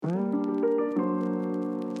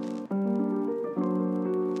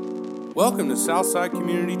Welcome to Southside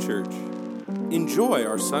Community Church. Enjoy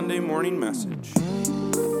our Sunday morning message.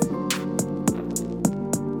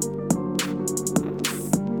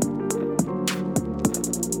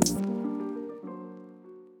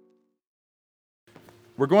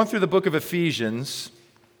 We're going through the book of Ephesians,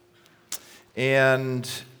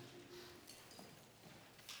 and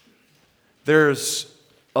there's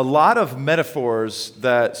a lot of metaphors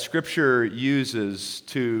that Scripture uses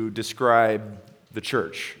to describe the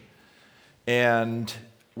church. And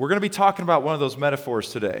we're going to be talking about one of those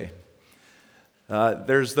metaphors today.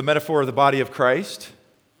 There's the metaphor of the body of Christ,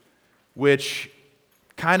 which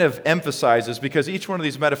kind of emphasizes, because each one of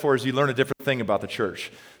these metaphors you learn a different thing about the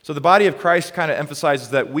church. So the body of Christ kind of emphasizes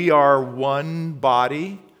that we are one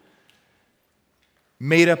body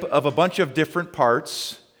made up of a bunch of different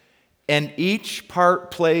parts, and each part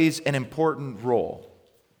plays an important role.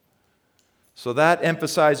 So that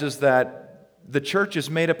emphasizes that the church is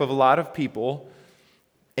made up of a lot of people,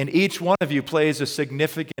 and each one of you plays a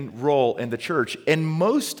significant role in the church. And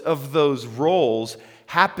most of those roles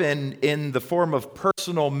happen in the form of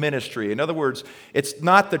personal ministry. In other words, it's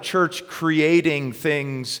not the church creating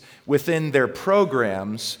things within their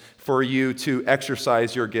programs for you to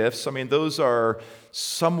exercise your gifts. I mean, those are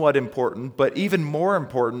somewhat important, but even more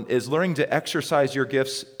important is learning to exercise your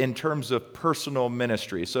gifts in terms of personal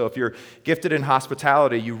ministry. So if you're gifted in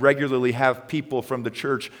hospitality, you regularly have people from the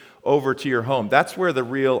church over to your home. That's where the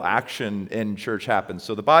real action in church happens.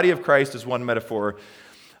 So the body of Christ is one metaphor.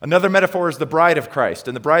 Another metaphor is the bride of Christ.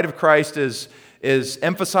 And the bride of Christ is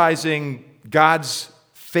emphasizing God's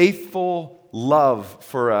faithful love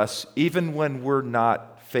for us, even when we're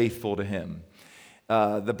not faithful to Him.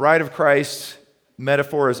 The bride of Christ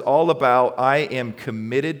metaphor is all about, I am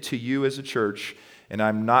committed to you as a church, and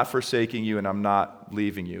I'm not forsaking you, and I'm not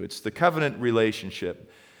leaving you. It's the covenant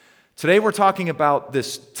relationship. Today we're talking about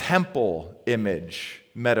this temple image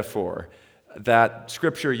metaphor that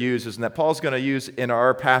Scripture uses and that Paul's going to use in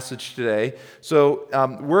our passage today. So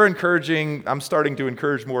I'm starting to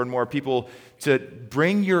encourage more and more people to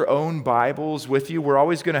bring your own Bibles with you. We're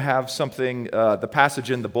always going to have something, the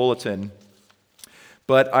passage in the bulletin.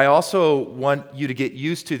 But I also want you to get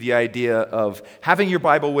used to the idea of having your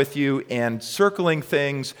Bible with you and circling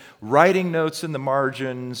things, writing notes in the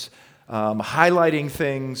margins, highlighting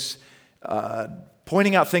things,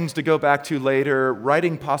 pointing out things to go back to later,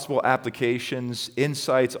 writing possible applications,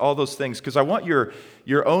 insights, all those things. Because I want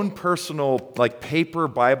your own personal paper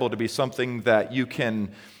Bible to be something that you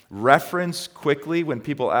can reference quickly when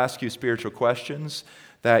people ask you spiritual questions,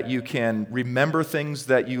 that you can remember things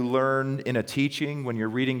that you learn in a teaching when you're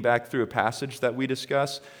reading back through a passage that we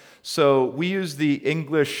discuss. So we use the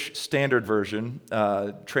English Standard Version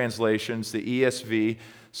translations, the ESV.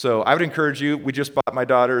 So I would encourage you, we just bought my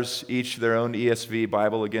daughters each their own ESV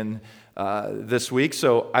Bible again this week.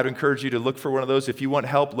 So I'd encourage you to look for one of those. If you want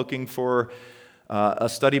help looking for a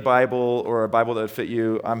study Bible or a Bible that would fit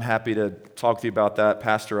you, I'm happy to talk to you about that.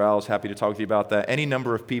 Pastor Al is happy to talk to you about that. Any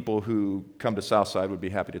number of people who come to Southside would be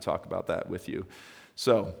happy to talk about that with you.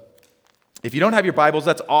 So if you don't have your Bibles,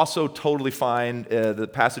 that's also totally fine. The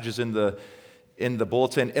passage is in the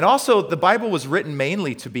bulletin. And also, the Bible was written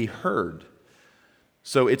mainly to be heard.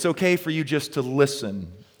 So it's okay for you just to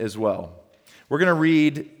listen as well. We're going to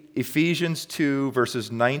read Ephesians 2,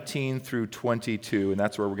 verses 19 through 22, and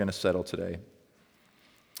that's where we're going to settle today.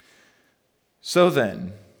 So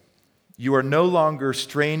then, you are no longer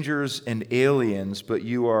strangers and aliens, but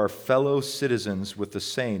you are fellow citizens with the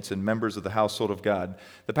saints and members of the household of God.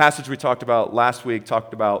 The passage we talked about last week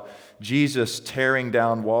talked about Jesus tearing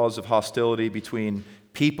down walls of hostility between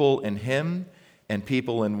people and Him and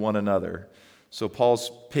people and one another. So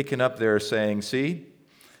Paul's picking up there saying, see,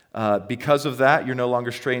 because of that, you're no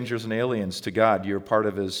longer strangers and aliens to God. You're part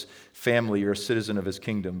of His family. You're a citizen of His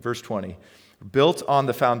kingdom. Verse 20. Built on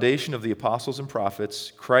the foundation of the apostles and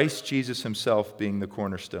prophets, Christ Jesus Himself being the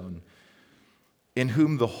cornerstone, in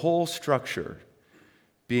whom the whole structure,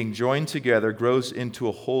 being joined together, grows into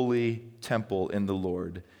a holy temple in the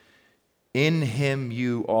Lord. In Him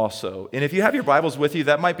you also. And if you have your Bibles with you,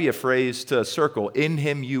 that might be a phrase to circle. In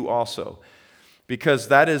Him you also. Because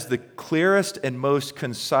that is the clearest and most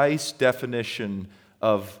concise definition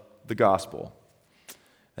of the gospel.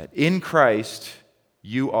 That in Christ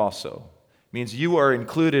you also. Means you are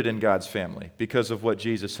included in God's family because of what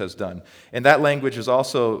Jesus has done. And that language is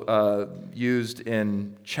also used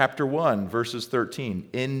in chapter 1, verses 13.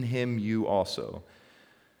 In Him you also.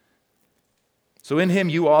 So in Him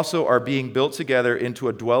you also are being built together into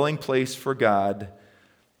a dwelling place for God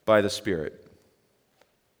by the Spirit.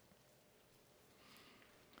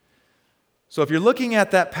 So if you're looking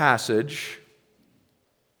at that passage,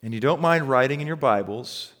 and you don't mind writing in your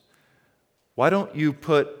Bibles, why don't you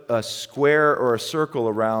put a square or a circle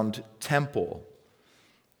around temple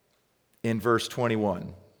in verse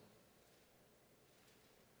 21?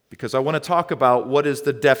 Because I want to talk about what is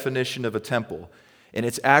the definition of a temple. And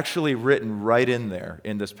it's actually written right in there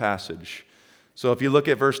in this passage. So if you look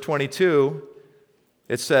at verse 22,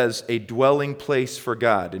 it says, a dwelling place for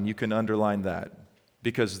God. And you can underline that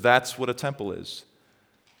because that's what a temple is.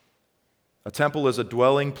 A temple is a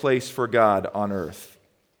dwelling place for God on earth.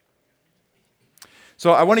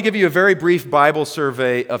 So I want to give you a very brief Bible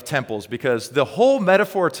survey of temples because the whole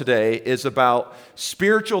metaphor today is about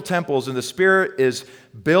spiritual temples, and the Spirit is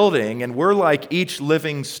building, and we're like each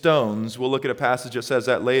living stones. We'll look at a passage that says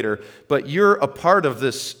that later, but you're a part of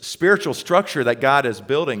this spiritual structure that God is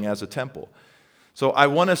building as a temple. So I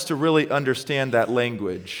want us to really understand that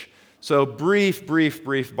language. So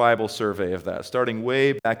brief Bible survey of that, starting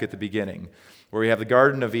way back at the beginning, where we have the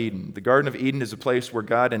Garden of Eden. The Garden of Eden is a place where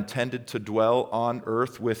God intended to dwell on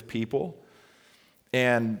earth with people.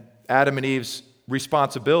 And Adam and Eve's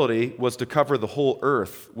responsibility was to cover the whole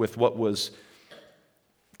earth with what was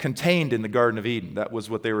contained in the Garden of Eden. That was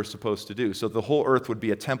what they were supposed to do. So the whole earth would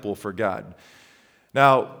be a temple for God.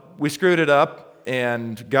 Now, we screwed it up,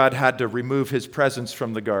 and God had to remove his presence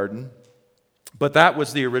from the garden. But that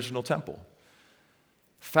was the original temple.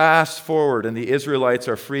 Fast forward, and the Israelites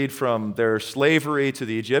are freed from their slavery to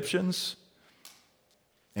the Egyptians.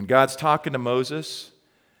 And God's talking to Moses,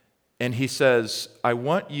 and he says, I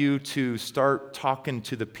want you to start talking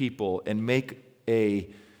to the people and make a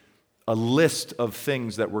list of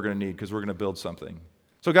things that we're going to need because we're going to build something.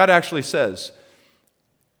 So God actually says,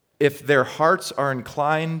 if their hearts are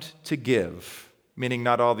inclined to give, meaning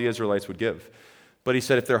not all the Israelites would give, but he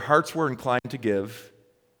said if their hearts were inclined to give,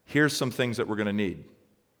 here's some things that we're going to need.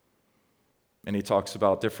 And he talks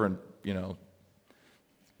about different,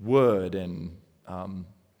 wood and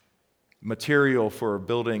material for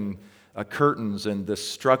building curtains and this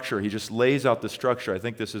structure. He just lays out the structure. I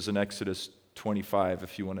think this is in Exodus 25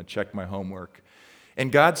 if you want to check my homework.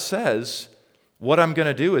 And God says, what I'm going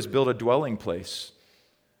to do is build a dwelling place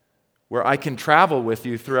where I can travel with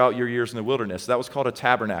you throughout your years in the wilderness. That was called a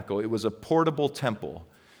tabernacle. It was a portable temple.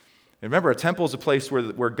 And remember, a temple is a place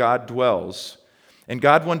where God dwells. And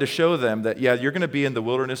God wanted to show them that, you're going to be in the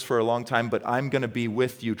wilderness for a long time, but I'm going to be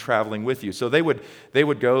with you, traveling with you. So they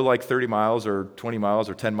would go like 30 miles or 20 miles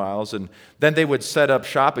or 10 miles, and then they would set up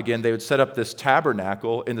shop again. They would set up this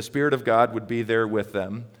tabernacle, and the Spirit of God would be there with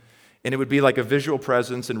them. And it would be like a visual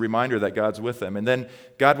presence and reminder that God's with them. And then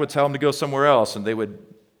God would tell them to go somewhere else, and they would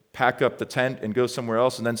pack up the tent and go somewhere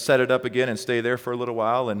else and then set it up again and stay there for a little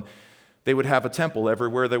while. And they would have a temple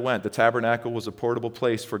everywhere they went. The tabernacle was a portable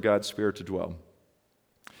place for God's Spirit to dwell.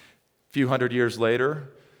 A few hundred years later,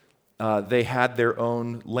 they had their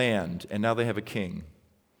own land, and now they have a king.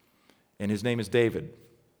 And his name is David.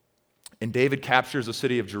 And David captures the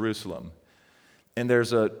city of Jerusalem. And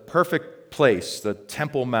there's a perfect place, the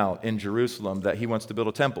Temple Mount in Jerusalem, that he wants to build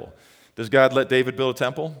a temple. Does God let David build a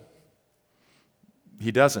temple?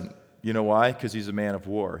 He doesn't. You know why? Because he's a man of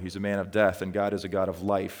war. He's a man of death, and God is a God of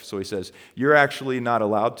life. So he says, you're actually not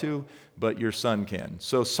allowed to, but your son can.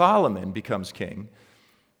 So Solomon becomes king.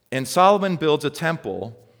 And Solomon builds a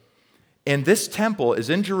temple, and this temple is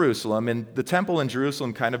in Jerusalem, and the temple in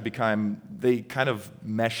Jerusalem kind of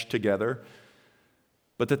mesh together.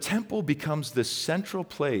 But the temple becomes this central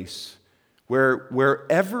place where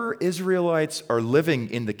wherever Israelites are living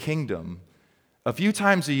in the kingdom, a few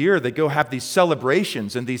times a year they go have these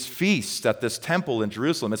celebrations and these feasts at this temple in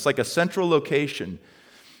Jerusalem. It's like a central location.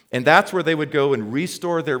 And that's where they would go and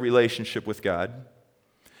restore their relationship with God.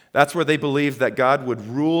 That's where they believed that God would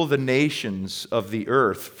rule the nations of the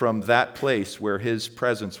earth from that place where his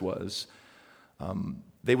presence was.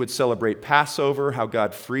 They would celebrate Passover, how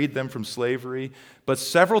God freed them from slavery. But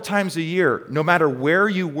several times a year, no matter where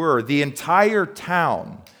you were, the entire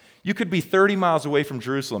town, you could be 30 miles away from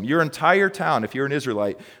Jerusalem. Your entire town, if you're an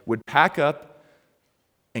Israelite, would pack up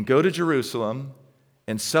and go to Jerusalem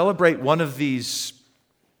and celebrate one of these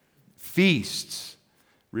feasts,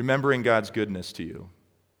 remembering God's goodness to you.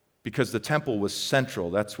 Because the temple was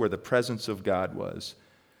central. That's where the presence of God was.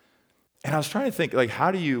 And I was trying to think,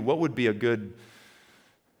 what would be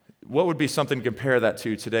something to compare that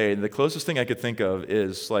to today? And the closest thing I could think of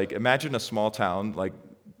is, imagine a small town,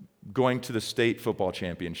 going to the state football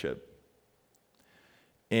championship.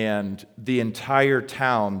 And the entire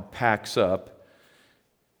town packs up,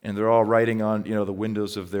 and they're all writing on, the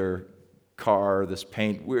windows of their car, this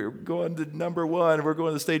paint. We're going to number one. We're going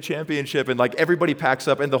to the state championship. And like everybody packs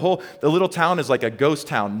up. And the little town is like a ghost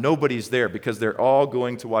town. Nobody's there because they're all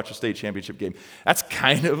going to watch a state championship game. That's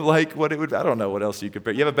kind of like what it would, I don't know what else you could,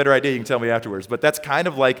 you have a better idea, you can tell me afterwards. But that's kind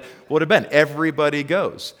of like what it would have been. Everybody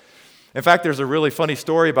goes. In fact, there's a really funny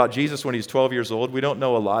story about Jesus when he's 12 years old. We don't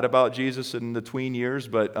know a lot about Jesus in the tween years,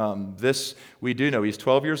 but this we do know. He's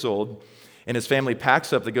 12 years old, and his family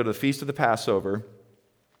packs up to go to the Feast of the Passover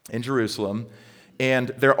in Jerusalem, and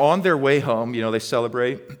they're on their way home. They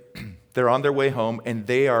celebrate. They're on their way home, and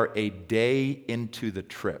they are a day into the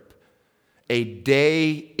trip, a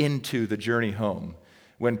day into the journey home,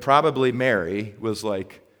 when probably Mary was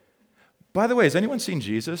like, by the way, has anyone seen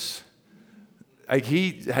Jesus? Like,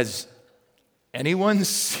 has anyone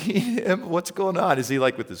seen him? What's going on? Is he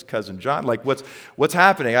like with his cousin John? Like, what's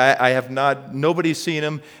happening? I have not, nobody's seen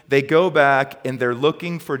him. They go back and they're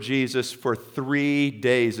looking for Jesus for 3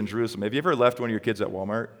 days in Jerusalem. Have you ever left one of your kids at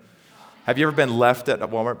Walmart? Have you ever been left at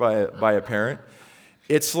Walmart by a parent?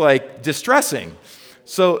 It's like distressing.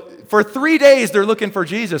 So for 3 days they're looking for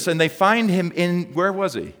Jesus, and they find him where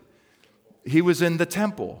was he? He was in the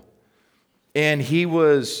temple. And he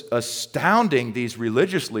was astounding these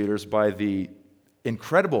religious leaders by the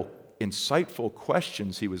incredible, insightful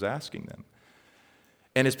questions he was asking them.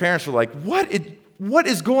 And his parents were like, what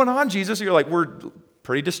is going on, Jesus? And you're like, we're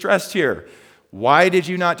pretty distressed here. Why did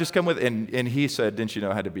you not just come with? And he said, didn't you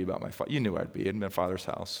know I had to be about my father? You knew I'd be in my Father's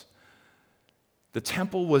house. The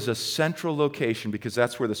temple was a central location because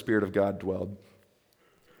that's where the Spirit of God dwelled.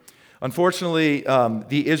 Unfortunately,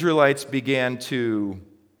 the Israelites began to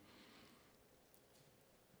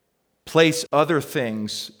place other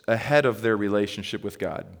things ahead of their relationship with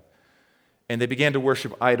God. And they began to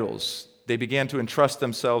worship idols. They began to entrust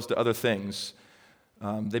themselves to other things.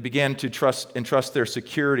 They began to entrust their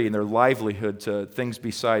security and their livelihood to things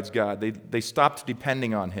besides God. They stopped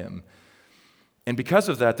depending on Him. And because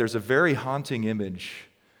of that, there's a very haunting image,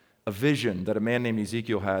 a vision that a man named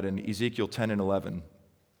Ezekiel had in Ezekiel 10 and 11.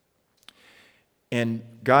 And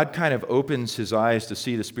God kind of opens his eyes to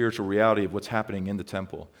see the spiritual reality of what's happening in the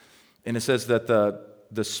temple. And it says that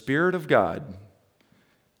the Spirit of God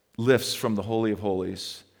lifts from the Holy of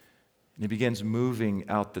Holies, and He begins moving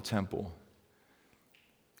out the temple.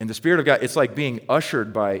 And the Spirit of God, it's like being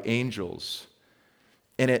ushered by angels.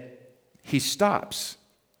 And He stops,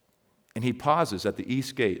 and He pauses at the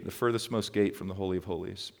east gate, the furthest most gate from the Holy of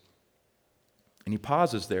Holies. And He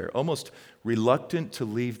pauses there, almost reluctant to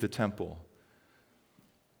leave the temple.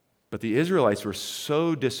 But the Israelites were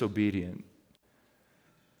so disobedient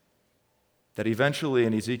that eventually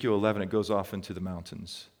in Ezekiel 11 it goes off into the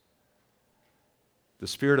mountains. The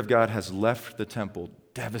Spirit of God has left the temple,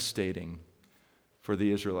 devastating for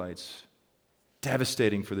the Israelites,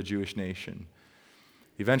 devastating for the Jewish nation.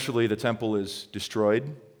 Eventually the temple is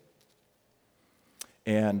destroyed,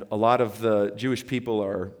 and a lot of the Jewish people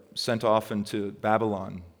are sent off into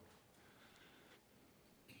Babylon.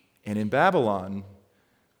 And in Babylon,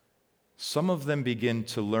 some of them begin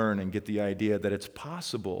to learn and get the idea that it's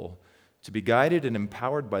possible to be guided and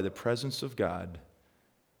empowered by the presence of God,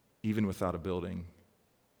 even without a building.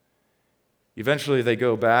 Eventually, they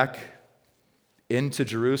go back into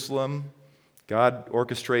Jerusalem. God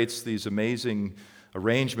orchestrates these amazing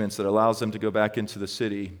arrangements that allows them to go back into the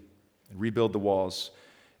city and rebuild the walls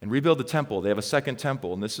and rebuild the temple. They have a second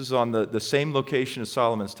temple, and this is on the same location as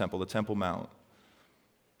Solomon's temple, the Temple Mount.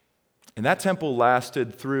 And that temple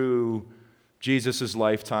lasted through Jesus'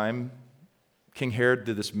 lifetime. King Herod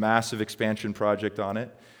did this massive expansion project on it.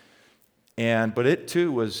 But it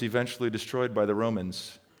too was eventually destroyed by the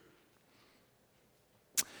Romans.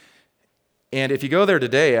 And if you go there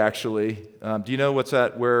today, actually, do you know what's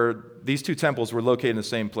where these two temples were located in the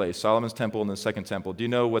same place, Solomon's temple and the second temple? Do you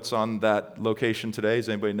know what's on that location today? Does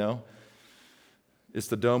anybody know? It's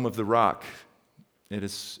the Dome of the Rock.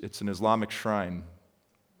 It's an Islamic shrine.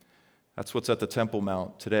 That's what's at the Temple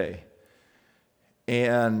Mount today.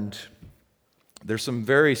 And there's some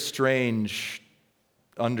very strange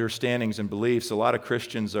understandings and beliefs. A lot of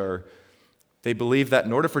Christians they believe that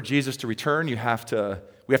in order for Jesus to return, we have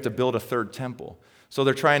to build a third temple. So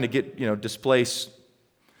they're trying to displace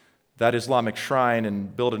that Islamic shrine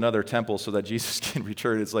and build another temple so that Jesus can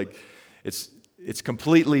return. It's like, it's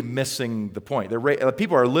completely missing the point.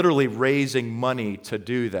 People are literally raising money to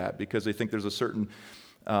do that because they think there's a certain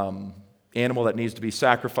animal that needs to be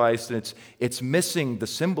sacrificed, and it's missing the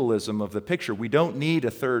symbolism of the picture. We don't need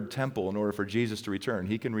a third temple in order for Jesus to return.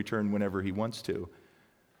 He can return whenever He wants to.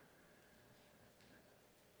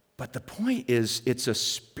 But the point is, it's a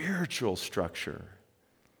spiritual structure.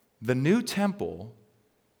 The new temple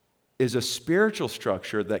is a spiritual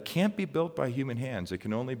structure that can't be built by human hands. It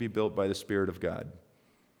can only be built by the Spirit of God.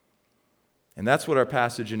 And that's what our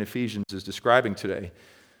passage in Ephesians is describing today.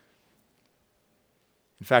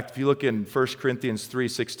 In fact, if you look in 1 Corinthians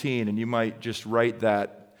 3:16, and you might just write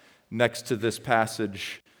that next to this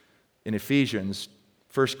passage in Ephesians,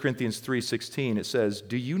 1 Corinthians 3:16, it says,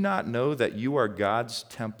 "Do you not know that you are God's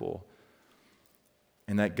temple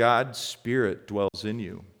and that God's Spirit dwells in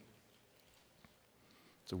you?"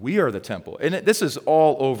 So we are the temple. And this is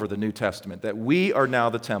all over the New Testament, that we are now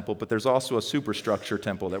the temple, but there's also a superstructure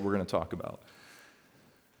temple that we're going to talk about.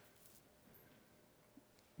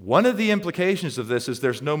 One of the implications of this is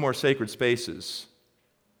there's no more sacred spaces.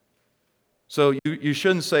 So you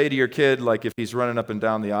shouldn't say to your kid, like if he's running up and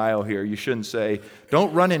down the aisle here, you shouldn't say,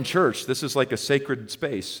 "Don't run in church. This is like a sacred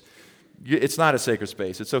space." It's not a sacred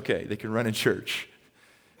space. It's okay. They can run in church.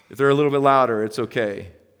 If they're a little bit louder, it's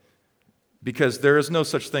okay. Because there is no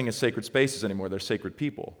such thing as sacred spaces anymore. They're sacred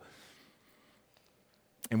people.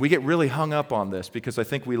 And we get really hung up on this because I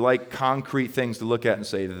think we like concrete things to look at and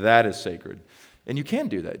say, that is sacred. And you can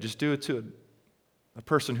do that. Just do it to a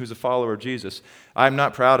person who's a follower of Jesus. I'm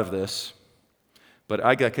not proud of this, but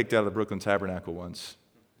I got kicked out of the Brooklyn Tabernacle once.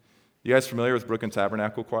 You guys familiar with Brooklyn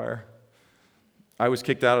Tabernacle Choir? I was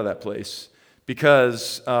kicked out of that place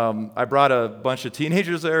because I brought a bunch of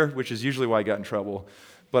teenagers there, which is usually why I got in trouble.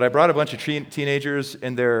 But I brought a bunch of teenagers,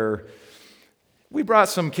 and we brought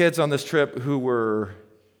some kids on this trip who were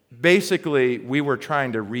basically, we were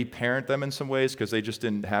trying to reparent them in some ways because they just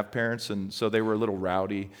didn't have parents, and so they were a little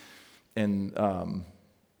rowdy and a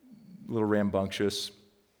little rambunctious.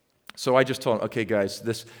 So I just told them, "Okay, guys,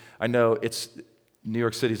 I know New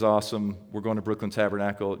York City's awesome. We're going to Brooklyn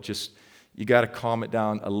Tabernacle. Just you got to calm it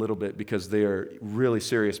down a little bit because they are really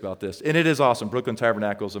serious about this." And it is awesome. Brooklyn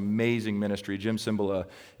Tabernacle is amazing ministry. Jim Cymbala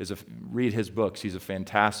read his books. He's a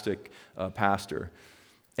fantastic pastor.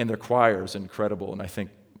 And their choir is incredible, and I think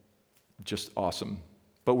just awesome.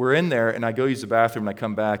 But we're in there, and I go use the bathroom, and I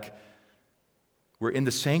come back. We're in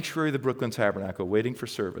the sanctuary of the Brooklyn Tabernacle waiting for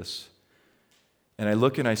service. And I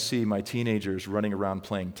look and I see my teenagers running around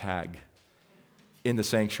playing tag in the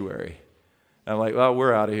sanctuary. I'm like, "Well,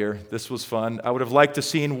 we're out of here. This was fun. I would have liked to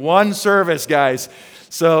seen one service, guys."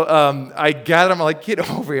 So I got them. I'm like, "Get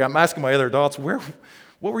over here." I'm asking my other adults, what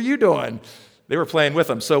were you doing? They were playing with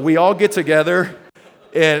them. So we all get together,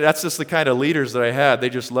 and that's just the kind of leaders that I had. They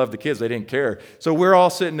just loved the kids. They didn't care. So we're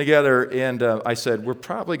all sitting together, and I said, "We're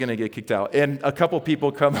probably going to get kicked out." And a couple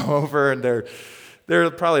people come over, and they're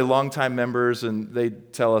probably longtime members, and they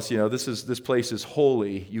tell us, this place is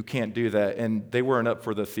holy. You can't do that. And they weren't up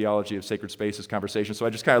for the theology of sacred spaces conversation, so I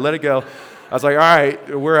just kind of let it go. I was like, "All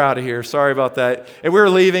right, we're out of here. Sorry about that." And we were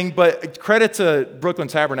leaving, but credit to Brooklyn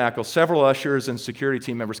Tabernacle. Several ushers and security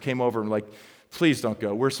team members came over and like, "Please don't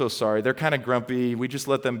go. We're so sorry. They're kind of grumpy. We just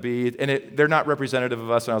let them be. And they're not representative of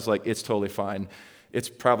us." And I was like, "It's totally fine. It's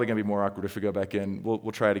probably going to be more awkward if we go back in.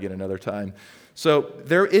 We'll try it again another time." So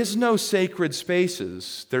there is no sacred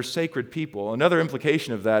spaces. There's sacred people. Another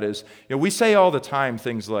implication of that is, we say all the time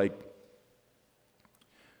things like,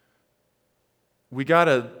 we got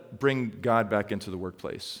to bring God back into the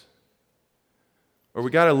workplace. Or we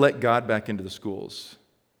got to let God back into the schools.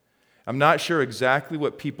 I'm not sure exactly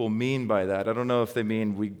what people mean by that. I don't know if they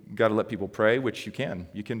mean we got to let people pray, which you can.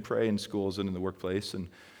 You can pray in schools and in the workplace. And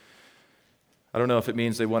I don't know if it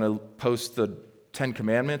means they want to post the 10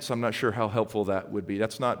 Commandments. I'm not sure how helpful that would be.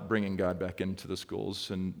 That's not bringing God back into the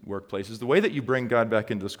schools and workplaces. The way that you bring God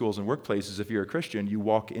back into the schools and workplaces, if you're a Christian, you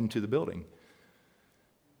walk into the building.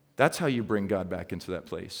 That's how you bring God back into that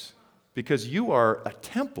place. Because you are a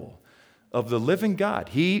temple of the living God.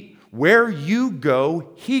 Where you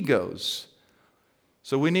go, He goes.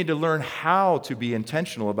 So we need to learn how to be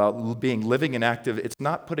intentional about being living and active. It's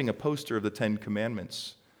not putting a poster of the 10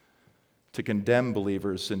 Commandments to condemn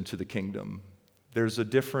believers into the kingdom. There's a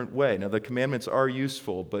different way. Now, the commandments are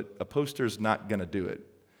useful, but a poster's not going to do it.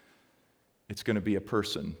 It's going to be a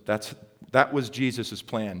person. That was Jesus'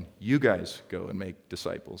 plan. You guys go and make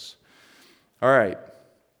disciples. All right.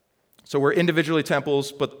 So we're individually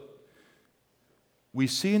temples, but we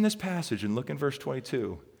see in this passage, and look in verse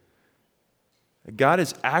 22, God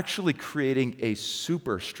is actually creating a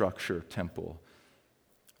superstructure temple,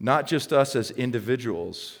 not just us as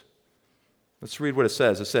individuals. Let's read what it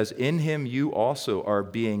says. It says, "In Him you also are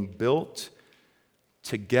being built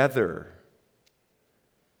together."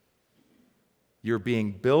 You're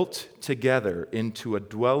being built together into a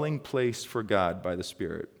dwelling place for God by the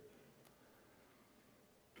Spirit.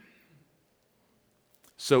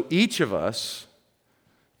 So each of us,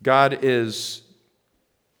 God is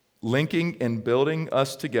linking and building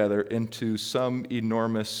us together into some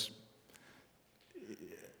enormous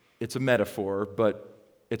it's a metaphor, but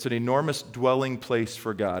it's an enormous dwelling place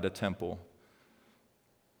for God, a temple,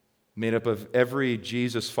 made up of every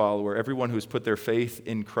Jesus follower, everyone who's put their faith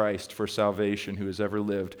in Christ for salvation who has ever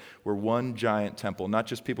lived. We're one giant temple, not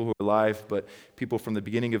just people who are alive, but people from the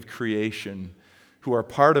beginning of creation who are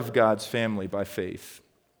part of God's family by faith.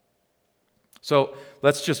 So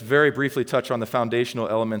let's just very briefly touch on the foundational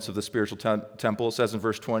elements of the spiritual temple. It says in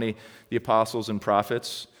verse 20, the apostles and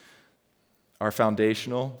prophets are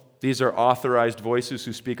foundational. These are authorized voices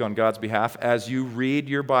who speak on God's behalf. As you read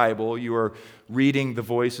your Bible, you are reading the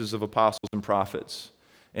voices of apostles and prophets.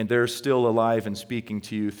 And they're still alive and speaking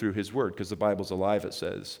to you through His Word, because the Bible's alive, it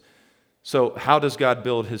says. So how does God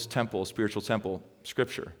build His temple, spiritual temple?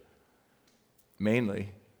 Scripture. Mainly.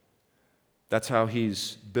 That's how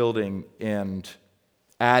He's building and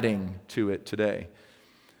adding to it today.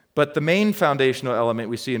 But the main foundational element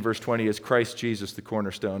we see in verse 20 is Christ Jesus, the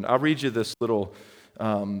cornerstone. I'll read you this little...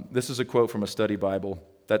 this is a quote from a study Bible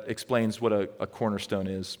that explains what a cornerstone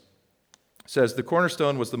is. It says, "The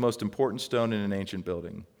cornerstone was the most important stone in an ancient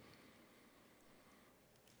building.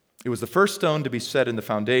 It was the first stone to be set in the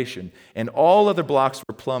foundation, and all other blocks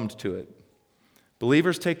were plumbed to it.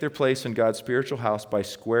 Believers take their place in God's spiritual house by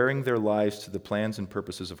squaring their lives to the plans and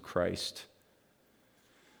purposes of Christ."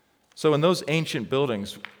 So in those ancient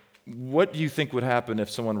buildings, what do you think would happen if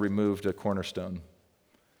someone removed a cornerstone?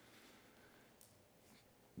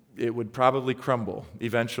 It would probably crumble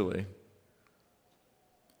eventually.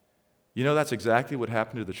 You know, that's exactly what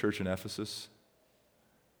happened to the church in Ephesus.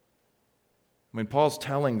 I mean, Paul's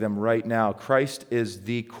telling them right now, Christ is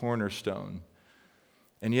the cornerstone.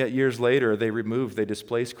 And yet years later, they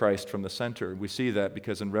displaced Christ from the center. We see that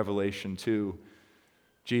because in Revelation 2,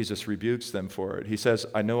 Jesus rebukes them for it. He says,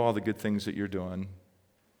 "I know all the good things that you're doing.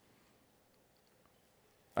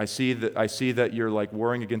 I see that you're like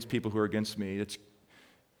warring against people who are against me.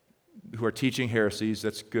 Who are teaching heresies.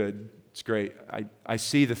 That's good. It's great. I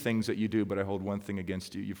see the things that you do, but I hold one thing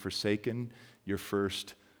against you. You've forsaken your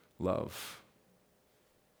first love.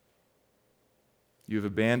 You've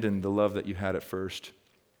abandoned the love that you had at first."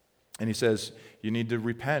 And he says, you need to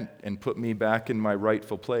repent and put me back in my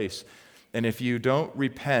rightful place. And if you don't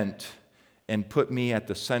repent and put me at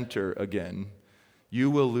the center again, you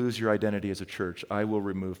will lose your identity as a church. I will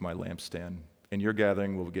remove my lampstand, and your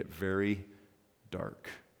gathering will get very dark.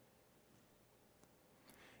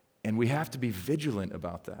 And we have to be vigilant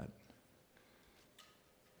about that,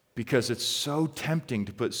 because it's so tempting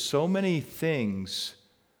to put so many things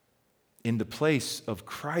in the place of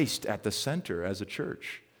Christ at the center as a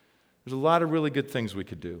church. There's a lot of really good things we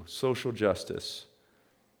could do. Social justice.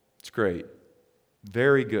 It's great.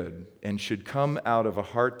 Very good, and should come out of a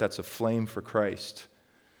heart that's aflame for Christ.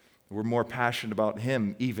 We're more passionate about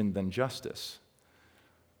Him even than justice.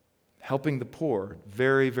 Helping the poor,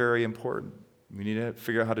 very, very important. We need to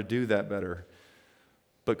figure out how to do that better.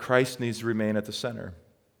 But Christ needs to remain at the center.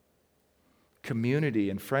 Community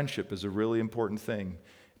and friendship is a really important thing.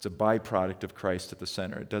 It's a byproduct of Christ at the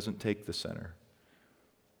center. It doesn't take the center.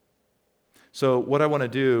 So what I want to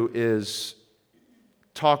do is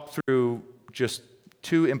talk through just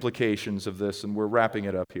two implications of this, and we're wrapping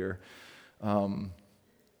it up here.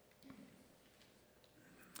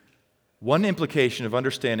 One implication of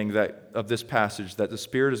understanding that of this passage, that the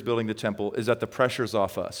Spirit is building the temple, is that the pressure is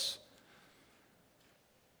off us.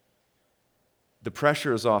 The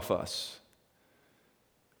pressure is off us.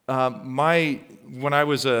 When I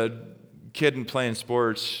was a kid and playing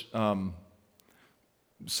sports,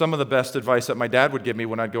 some of the best advice that my dad would give me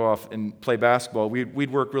when I'd go off and play basketball,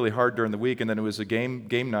 we'd work really hard during the week, and then it was a game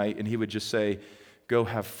night, and he would just say, "Go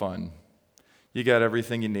have fun. You got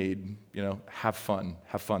everything you need. Have fun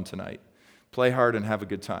tonight. Play hard and have a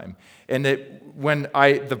good time." And when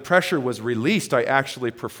the pressure was released, I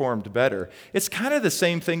actually performed better. It's kind of the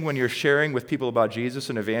same thing when you're sharing with people about Jesus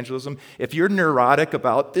and evangelism. If you're neurotic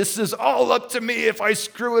about, this is all up to me, if I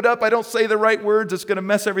screw it up, I don't say the right words, it's going to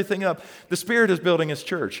mess everything up. The Spirit is building His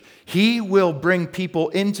church. He will bring people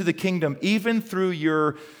into the kingdom, even through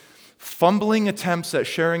your fumbling attempts at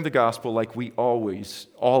sharing the gospel, like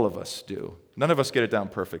all of us do. None of us get it down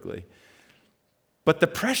perfectly. But the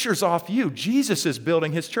pressure's off you. Jesus is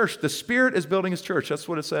building His church. The Spirit is building His church. That's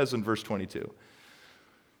what it says in verse 22.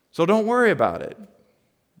 So don't worry about it.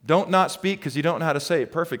 Don't not speak because you don't know how to say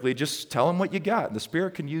it perfectly. Just tell Him what you got. The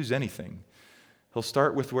Spirit can use anything. He'll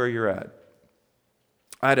start with where you're at.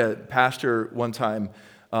 I had a pastor one time,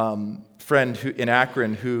 friend in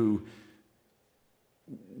Akron, who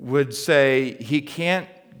would say he can't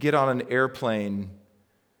get on an airplane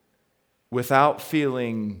without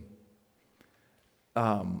feeling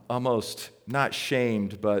almost not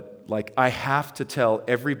shamed, but like I have to tell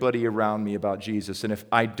everybody around me about Jesus. And if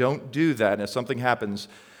I don't do that, and if something happens,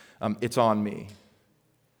 it's on me.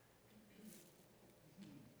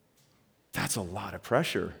 That's a lot of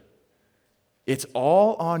pressure. It's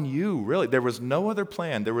all on you, really. There was no other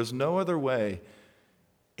plan. There was no other way.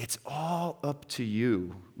 It's all up to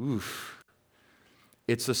you. Oof.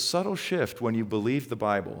 It's a subtle shift when you believe the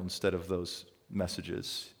Bible instead of those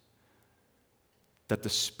messages. That the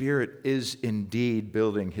Spirit is indeed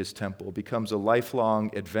building his temple, becomes a lifelong,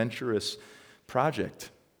 adventurous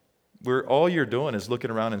project where all you're doing is looking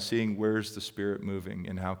around and seeing where's the Spirit moving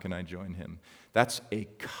and how can I join him. That's a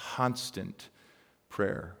constant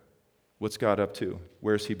prayer. What's God up to?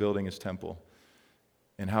 Where's he building his temple?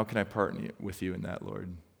 And how can I partner with you in that,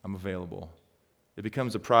 Lord? I'm available. It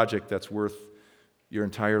becomes a project that's worth your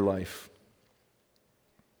entire life.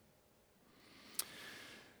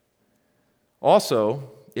 Also,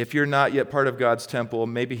 if you're not yet part of God's temple,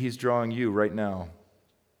 maybe he's drawing you right now.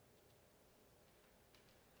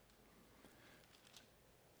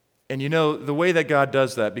 And you know, the way that God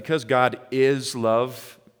does that, because God is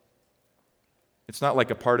love, it's not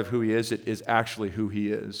like a part of who he is, it is actually who he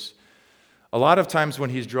is. A lot of times when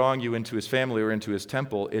he's drawing you into his family or into his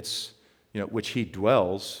temple, it's, which he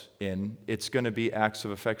dwells in, it's going to be acts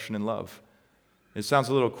of affection and love. It sounds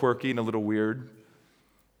a little quirky and a little weird,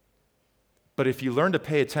 but if you learn to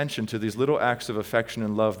pay attention to these little acts of affection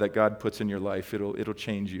and love that God puts in your life, it'll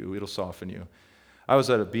change you, it'll soften you. I was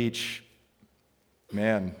at a beach,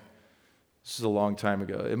 man, this is a long time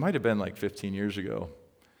ago. It might have been like 15 years ago.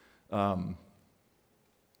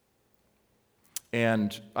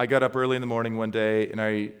 And I got up early in the morning one day, and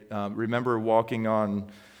I remember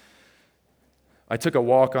I took a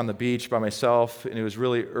walk on the beach by myself, and it was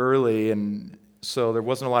really early, and so there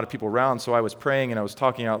wasn't a lot of people around, so I was praying and I was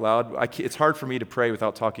talking out loud. It's hard for me to pray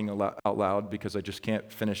without talking out loud because I just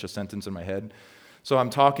can't finish a sentence in my head. So I'm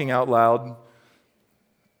talking out loud,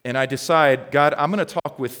 and I decide, God, I'm going to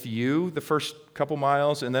talk with you the first couple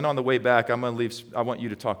miles, and then on the way back, I want you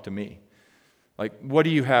to talk to me. Like, what do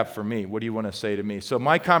you have for me? What do you want to say to me? So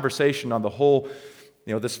my conversation on the whole,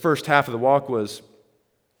 this first half of the walk was,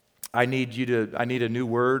 I need a new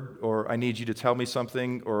word, or I need you to tell me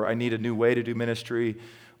something, or I need a new way to do ministry,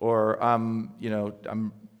 or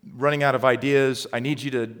I'm running out of ideas. I need you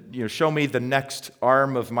to, show me the next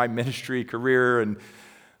arm of my ministry career, and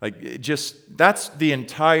that's the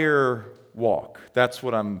entire walk. That's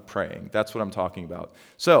what I'm praying. That's what I'm talking about.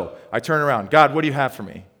 So I turn around. God, what do you have for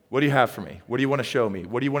me? What do you have for me? What do you want to show me?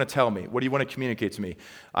 What do you want to tell me? What do you want to communicate to me?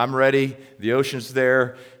 I'm ready. The ocean's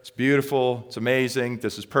there. It's beautiful. It's amazing.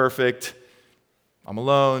 This is perfect. I'm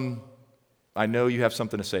alone. I know you have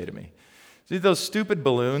something to say to me. See those stupid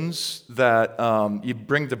balloons that you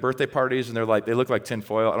bring to birthday parties, and they look like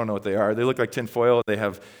tinfoil. I don't know what they are. They look like tinfoil. They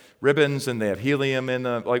have ribbons and they have helium in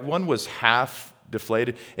them. Like one was half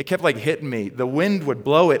deflated. It kept hitting me. The wind would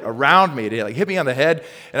blow it around me. It hit me on the head,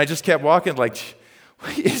 and I just kept walking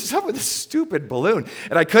what is up with this stupid balloon?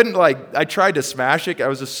 And I couldn't, I tried to smash it. I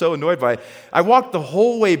was just so annoyed by it. I walked the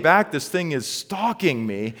whole way back. This thing is stalking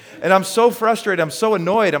me. And I'm so frustrated. I'm so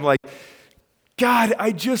annoyed. I'm like, God,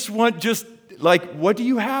 I just want, what do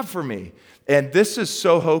you have for me? And this is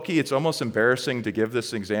so hokey. It's almost embarrassing to give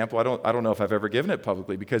this example. I don't know if I've ever given it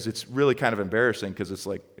publicly because it's really kind of embarrassing because it's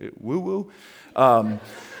woo-woo.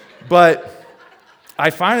 But I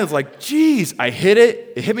finally was geez, I hit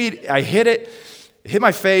it. It hit me. I hit it. It hit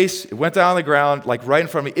my face. It went down on the ground, right in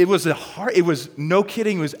front of me. It was a heart. It was, no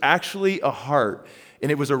kidding, it was actually a heart.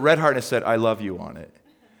 And it was a red heart, and it said, I love you on it.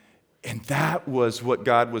 And that was what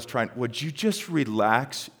God was trying. Would you just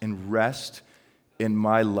relax and rest in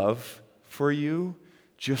my love for you?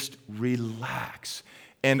 Just relax.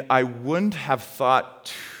 And I wouldn't have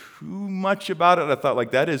thought too much about it. I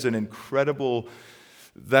thought, that is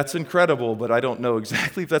that's incredible, but I don't know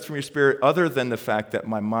exactly if that's from your Spirit, other than the fact that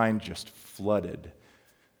my mind just flooded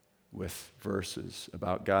with verses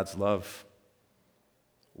about God's love.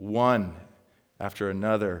 One after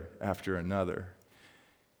another after another.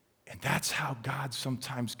 And that's how God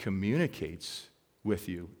sometimes communicates with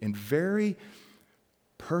you in very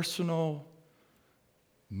personal,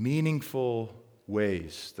 meaningful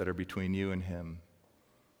ways that are between you and him.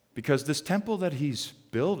 Because this temple that he's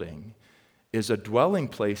building is a dwelling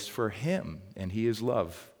place for him, and he is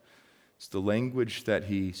love. It's the language that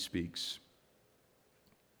he speaks.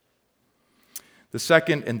 The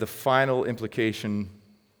second and the final implication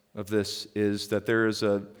of this is that there is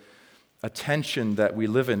a tension that we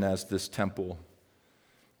live in as this temple.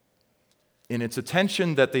 And it's a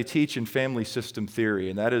tension that they teach in family system theory,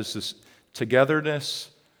 and that is this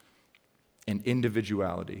togetherness and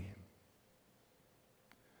individuality.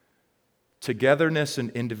 Togetherness and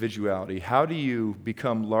individuality. How do you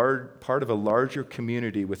become part of a larger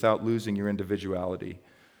community without losing your individuality?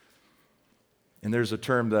 And there's a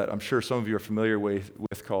term that I'm sure some of you are familiar with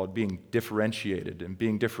called being differentiated. And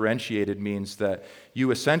being differentiated means that you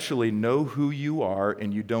essentially know who you are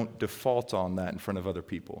and you don't default on that in front of other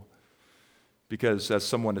people. Because as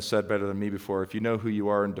someone has said better than me before, if you know who you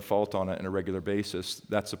are and default on it on a regular basis,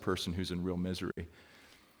 that's a person who's in real misery.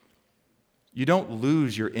 You don't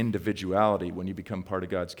lose your individuality when you become part of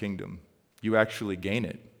God's kingdom. You actually gain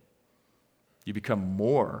it. You become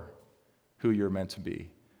more who you're meant to be,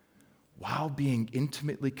 while being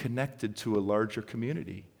intimately connected to a larger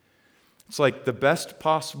community. It's like the best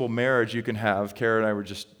possible marriage you can have, Kara and I were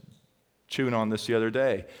just chewing on this the other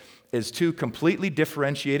day, is two completely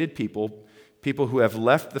differentiated people who have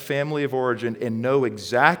left the family of origin and know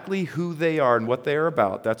exactly who they are and what they are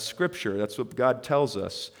about. That's Scripture. That's what God tells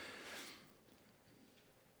us.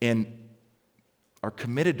 And are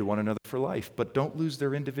committed to one another for life, but don't lose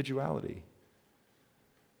their individuality.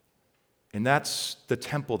 And that's the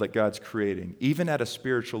temple that God's creating, even at a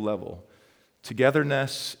spiritual level.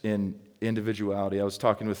 Togetherness in individuality. I was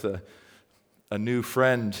talking with a new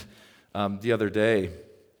friend the other day,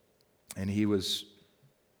 and he was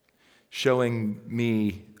showing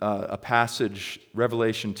me a passage,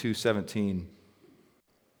 Revelation 2:17.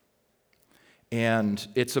 And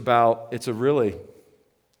it's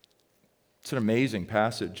an amazing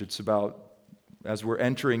passage. It's about, as we're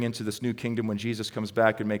entering into this new kingdom when Jesus comes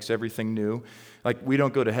back and makes everything new. Like, we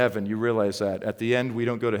don't go to heaven, you realize that. At the end, we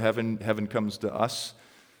don't go to heaven, heaven comes to us,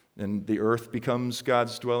 and the earth becomes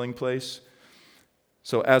God's dwelling place.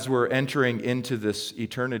 So as we're entering into this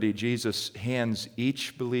eternity, Jesus hands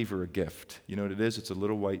each believer a gift. You know what it is? It's a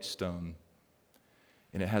little white stone,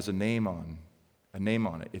 and it has a name on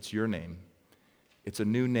it. It's your name. It's a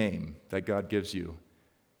new name that God gives you.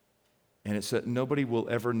 And it said nobody will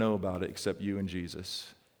ever know about it except you and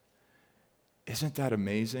Jesus. Isn't that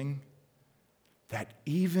amazing? That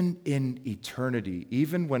even in eternity,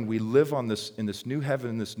 even when we live in this new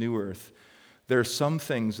heaven and this new earth, there are some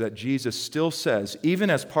things that Jesus still says,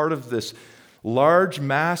 even as part of this large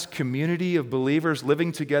mass community of believers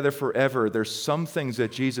living together forever, there's some things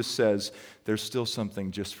that Jesus says, there's still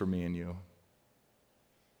something just for me and you.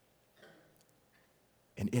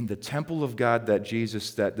 And in the temple of God that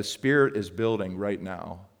the Spirit is building right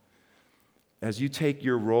now, as you take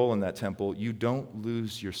your role in that temple, you don't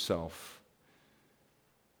lose yourself.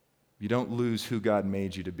 You don't lose who God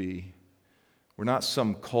made you to be. We're not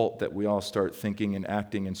some cult that we all start thinking and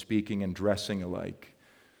acting and speaking and dressing alike.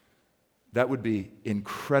 That would be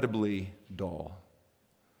incredibly dull.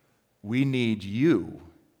 We need you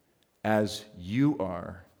as you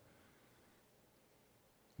are,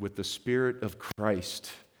 with the Spirit of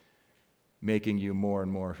Christ making you more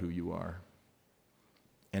and more who you are.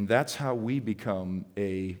 And that's how we become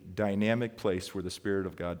a dynamic place where the Spirit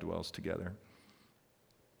of God dwells together.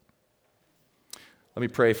 Let me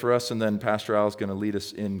pray for us, and then Pastor Al is going to lead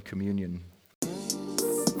us in communion.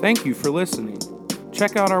 Thank you for listening.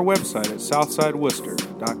 Check out our website at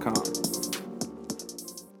southsideworcester.com.